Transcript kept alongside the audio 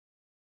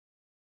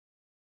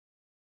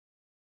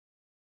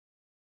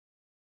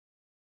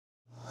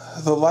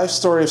The life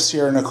story of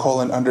Sierra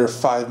Nicole in under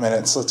 5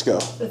 minutes. Let's go.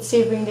 Let's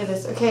see if we can do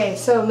this. Okay,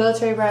 so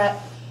military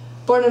brat,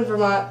 born in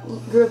Vermont,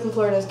 grew up in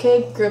Florida as a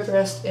kid, grew up the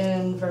rest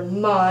in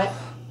Vermont,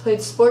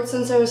 played sports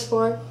since I was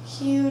 4,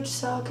 huge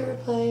soccer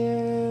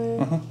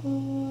player.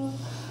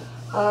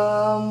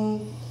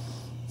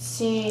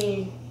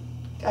 See,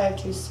 I have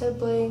 2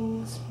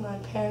 siblings. My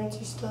parents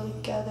are still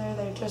together.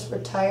 They're just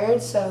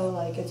retired, so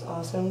like it's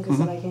awesome because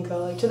then I can go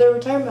like to their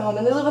retirement home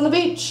and they live on the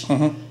beach.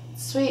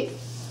 Sweet.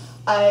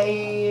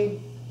 I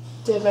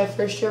did my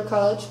first year of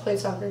college, played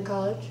soccer in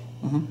college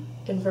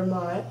in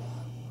Vermont.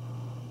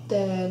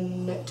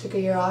 Then took a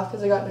year off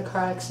because I got in a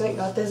car accident,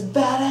 got this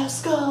badass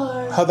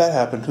scar. How'd that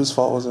happen? Whose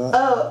fault was that?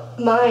 Oh,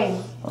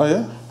 mine. Oh,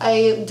 yeah?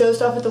 I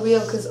dozed off at the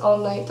wheel because all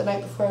night, the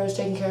night before, I was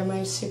taking care of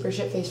my super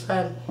shit-faced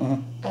friend.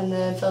 And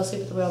then fell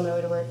asleep at the wheel on my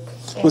way to work.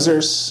 Was there...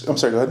 I'm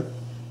sorry, go ahead.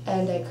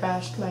 And I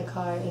crashed my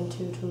car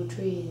into 2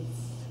 trees.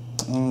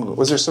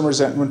 Was there some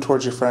resentment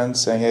towards your friend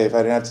saying, hey, if I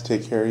didn't have to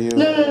take care of you?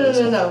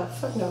 No.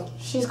 Fuck no.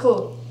 She's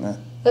cool. Yeah.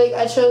 Like,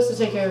 I chose to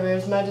take care of her. It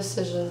was my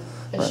decision.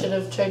 I should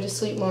have tried to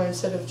sleep more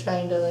instead of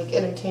trying to, like,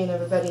 entertain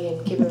everybody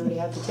and keep everybody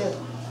happy, too.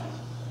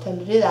 Time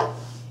to do that.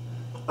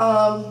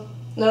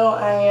 No,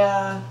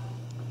 I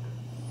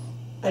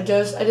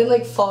didn't,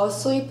 like, fall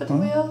asleep at the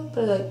wheel,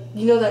 but, like,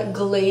 you know that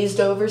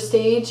glazed over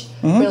stage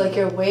where, like,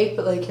 you're awake,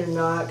 but, like, you're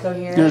not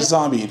coherent? You're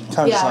zombie.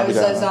 Yeah, I was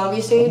that zombie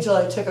stage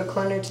where I took a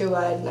corner too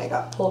wide and I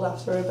got pulled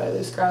off the road by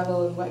loose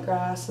gravel and wet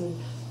grass and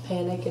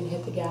panic and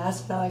hit the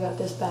gas. Now I got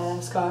this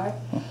badass car.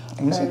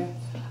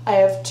 I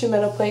have 2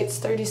 metal plates,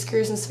 30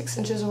 screws, and 6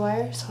 inches of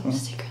wire, so I'm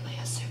secretly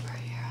a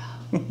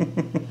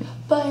superhero.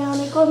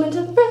 Bionic woman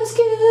to the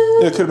rescue!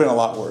 It could have been a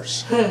lot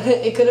worse.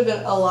 It could have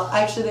been a lot.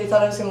 Actually, they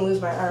thought I was going to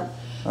lose my arm.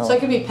 So I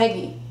could be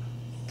Peggy.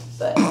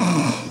 But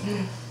I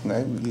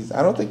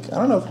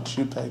don't know if it's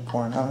shoot Peg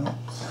porn. I don't know.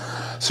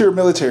 So you're a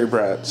military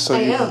brat, so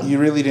you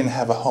really didn't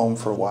have a home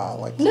for a while.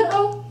 Like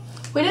no.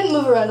 We didn't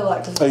move around a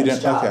lot because of you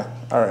didn't? job. Okay.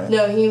 All right.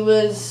 No, he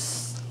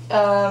was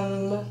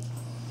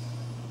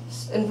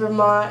in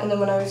Vermont, and then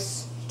when I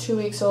was 2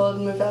 weeks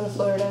old, moved down to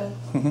Florida,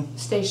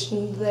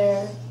 stationed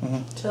there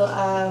till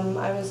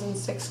I was in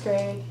 6th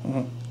grade.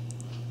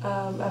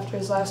 After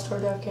his last tour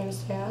to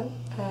Afghanistan,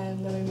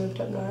 and then we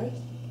moved up north,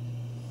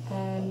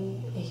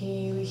 and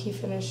he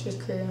finished his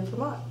career in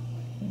Vermont.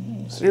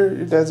 So your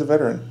dad's a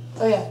veteran.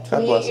 Oh yeah,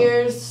 28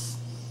 years,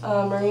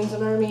 Marines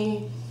and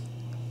Army,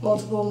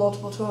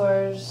 multiple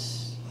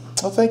tours.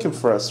 I'll thank him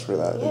for us for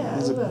that. Yeah,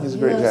 he's a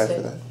great guy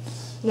for that.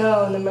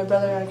 No, and then my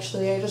brother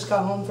actually, I just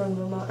got home from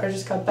Vermont, or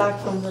just got back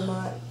from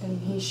Vermont,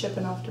 and he's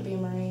shipping off to be a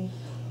Marine.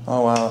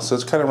 Oh wow, so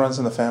it kind of runs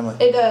in the family.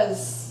 It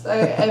does.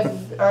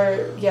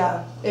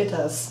 Yeah, it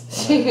does.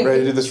 Ready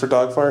to do this for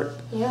Dogfart?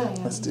 Yeah.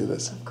 Let's do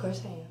this. Of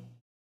course I am.